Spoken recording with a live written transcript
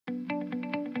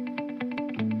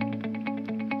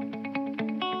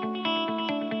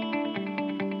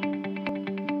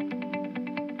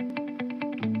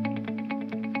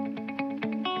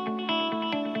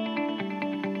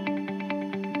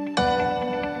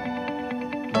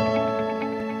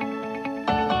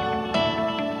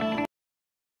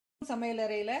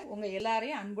சமையலறையில் உங்கள்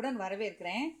எல்லாரையும் அன்புடன்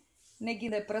வரவேற்கிறேன். இன்னைக்கு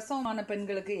இந்த பிரசவமான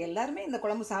பெண்களுக்கு எல்லாருமே இந்த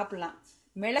குழம்பு சாப்பிட்லாம்.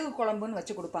 மிளகு குழம்புன்னு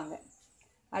வச்சு கொடுப்பாங்க.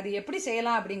 அது எப்படி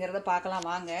செய்யலாம் அப்படிங்கிறத பார்க்கலாம்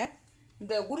வாங்க.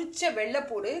 இந்த உரிச்ச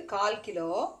வெள்ளைப்பூடு 1/4 கிலோ,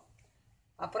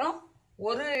 அப்புறம்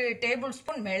 1 டேபிள்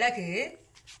ஸ்பூன் மிளகு,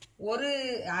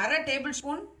 1/2 டேபிள்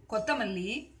ஸ்பூன் கொத்தமல்லி,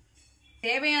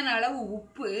 தேவையான அளவு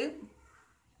உப்பு,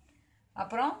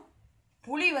 அப்புறம்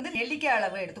புளி நெல்லிக்காய்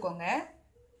அளவு எடுத்துக்கோங்க.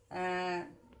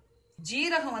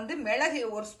 ஜீரகம் மிளகு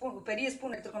 1 ஸ்பூன், பெரிய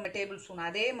ஸ்பூன் எடுத்துக்கோங்க, டேபிள் ஸ்பூன்.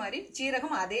 அதே மாதிரி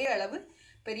சீரகம் அதே அளவு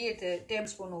பெரிய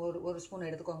டேபிள் ஸ்பூன் ஒரு ஸ்பூன்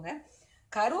எடுத்துக்கோங்க.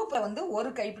 கருவேப்பிலை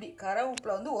 1 கைப்பிடி,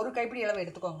 கருவேப்பிலை 1 கைப்பிடி அளவு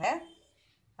எடுத்துக்கோங்க.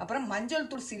 அப்புறம் மஞ்சள்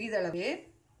தூள் சிறிதளவு,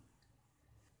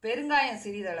 பெருங்காயம்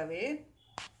சிறிதளவு,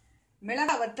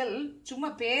 மிளகாய் வத்தல்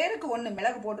சும்மா பேருக்கு 1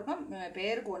 மிளகு போட்டுக்கோம்,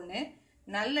 பேருக்கு 1,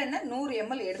 நல்லெண்ணெய் 100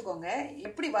 ml எடுத்துக்கோங்க.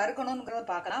 எப்படி வறுக்கணுங்கிறத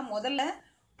பார்க்கலாம். முதல்ல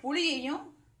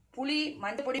புளி,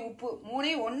 மஞ்சள் பொடி, உப்பு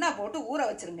 3ஐயும் ஒன்றா போட்டு ஊற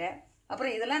வச்சிருங்க.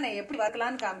 அப்புறம் இதெல்லாம் நான் எப்படி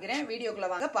வறுக்கலான்னு காமிக்கிறேன். வீடியோக்குள்ள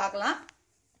வாங்க பார்க்கலாம்.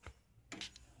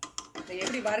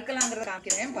 எப்படி வறுக்கலாங்கிறத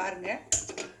காமிக்கிறேன் பாருங்க.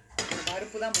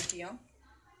 பருப்பு தான் முக்கியம்.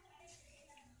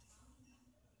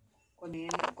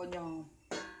 கொஞ்சம்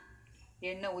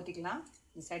எண்ணெய் ஊற்றிக்கலாம்.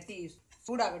 சட்டி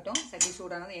சூடாகட்டும். சட்டி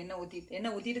சூடானது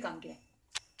எண்ணெய் ஊற்றிட்டு காமிக்கிறேன்.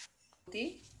 ஊற்றி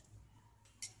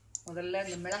முதல்ல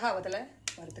இந்த மிளகாய் வத்தலை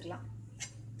வறுத்துக்கலாம்.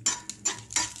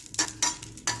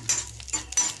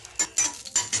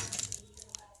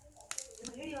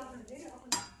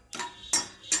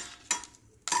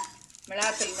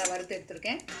 மிளகாத்தூள் தான் வறுத்து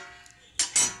எடுத்துருக்கேன்.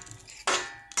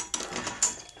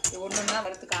 ஒன்றா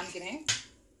வறுத்து காமிக்கிறேன்.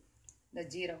 இந்த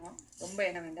ஜீரகம் ரொம்ப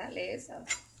எண்ணெய் வேண்டாம், லேசாக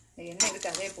இந்த எண்ணெய்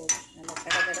இருக்கு, அதே போதும். நல்லா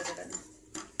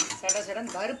சட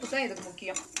சடன் பருப்பு தான் இதுக்கு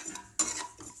முக்கியம்.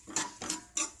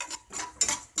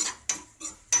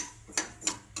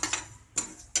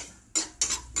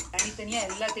 தனித்தனியாக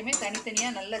எல்லாத்தையுமே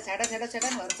தனித்தனியாக நல்லா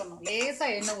சடன் வறுக்கணும்.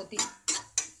 லேசாக எண்ணெய் ஊற்றி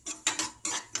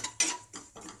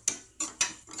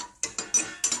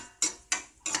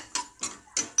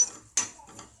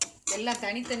எல்லாம்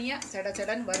தனித்தனியாக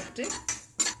சடன்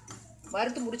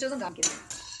வறுத்து முடிச்சதும் காமிக்கிறேன்.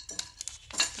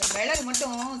 இந்த மிளகு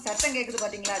மட்டும் சத்தம் கேட்குது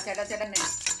பார்த்தீங்களா, சடன்னு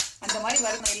அந்த மாதிரி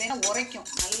வறுக்கணும். இல்லைன்னா உரைக்கும்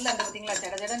நல்லா. அந்த பார்த்தீங்களா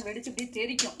சடன் வெடிச்சு இப்படி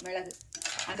தெரிக்கும் மிளகு.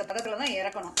 அந்த பதத்தில் தான்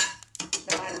இறக்கணும்.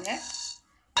 இந்த பாருங்க,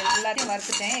 எல்லாத்தையும்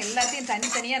வறுத்துட்டேன். எல்லாத்தையும்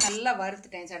தனித்தனியாக நல்லா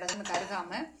வறுத்துட்டேன், சடன்னு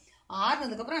கருகாமல்.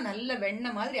 ஆறுனதுக்கப்புறம் நல்ல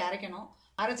வெண்ணெய் மாதிரி அரைக்கணும்.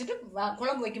 அரைச்சிட்டு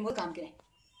குழம்பு வைக்கும்போது காமிக்கிறேன்.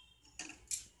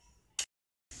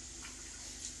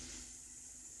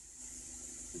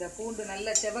 இந்த பூண்டு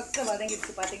நல்லா செவக்க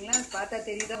வதங்கிடுச்சு பார்த்தீங்களா, பார்த்தா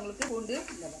தெரியுதா உங்களுக்கு பூண்டு?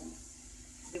 இந்த வதங்க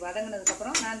இப்படி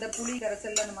வதங்கினதுக்கப்புறம் நான் இந்த புளி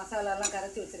கரைசலில் அந்த மசாலாலாம்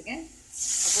கரைச்சி வச்சுருக்கேன்.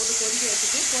 போட்டு கொதிக்க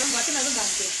வச்சுட்டு குழம்பு வத்தினதும்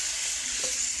காமிக்கிறேன்.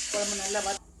 குழம்பு நல்லா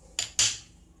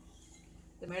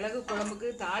இந்த மிளகு குழம்புக்கு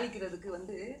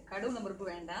தாளிக்கிறதுக்கு கடுகு பருப்பு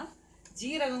வேண்டாம்.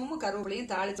 ஜீரகமும்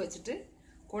கருவேப்பிலையும் தாளித்து வச்சுட்டு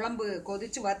குழம்பு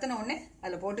கொதித்து வத்தின உடனே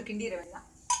அதில் போட்டு கிண்டிட வேண்டாம்.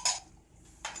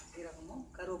 ஜீரகமும்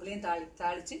கருவேப்பிலையும்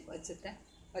தாளித்து வச்சிடுறேன்.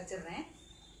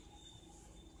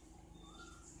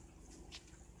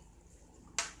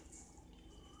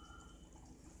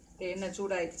 எண்ணெய்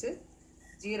சூடாயிடுச்சு.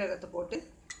 ஜீரகத்தை போட்டு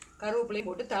கருவேப்பிலையும்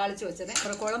போட்டு தாளித்து வச்சிடுறேன்.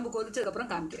 அப்புறம் குழம்பு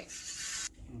கொதிச்சதுக்கப்புறம் காமிக்கிறேன்.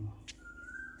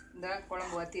 இந்த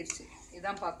குழம்பு வத்திடுச்சு.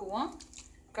 இதுதான் பக்குவம்.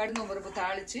 கடுகு பருப்பு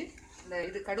தாளித்து,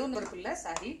 இது கடுகு பருப்பு இல்லை,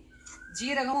 சாரி,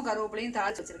 ஜீரகமும் கருவேப்பிலையும்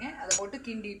தாளித்து வச்சுருக்கேன். அதை போட்டு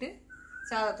கிண்டிட்டு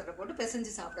சாதத்தை போட்டு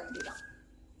பிசைஞ்சு சாப்பிட வேண்டியதான்.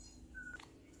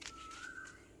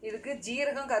 இதுக்கு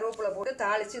ஜீரகம் கருவேப்பிலை போட்டு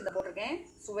தாளித்து போட்டிருக்கேன்.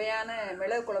 சுவையான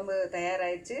மிளகு குழம்பு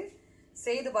தயாராகிடுச்சு.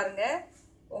 செய்து பாருங்க.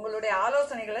 உங்களுடைய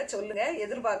ஆலோசனைகளை சொல்லுங்க,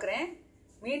 எதிர்பார்க்குறேன்.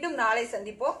 மீண்டும் நாளை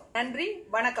சந்திப்போம். நன்றி,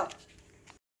 வணக்கம்.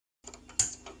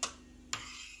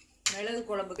 மிளகு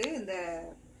குழம்புக்கு இந்த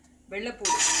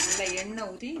வெள்ளைப்பூடு நல்லா எண்ணெய்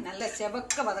ஊற்றி நல்லா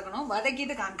செவக்க வதக்கணும்.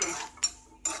 வதக்கிட்டு காமிக்கிறேன்.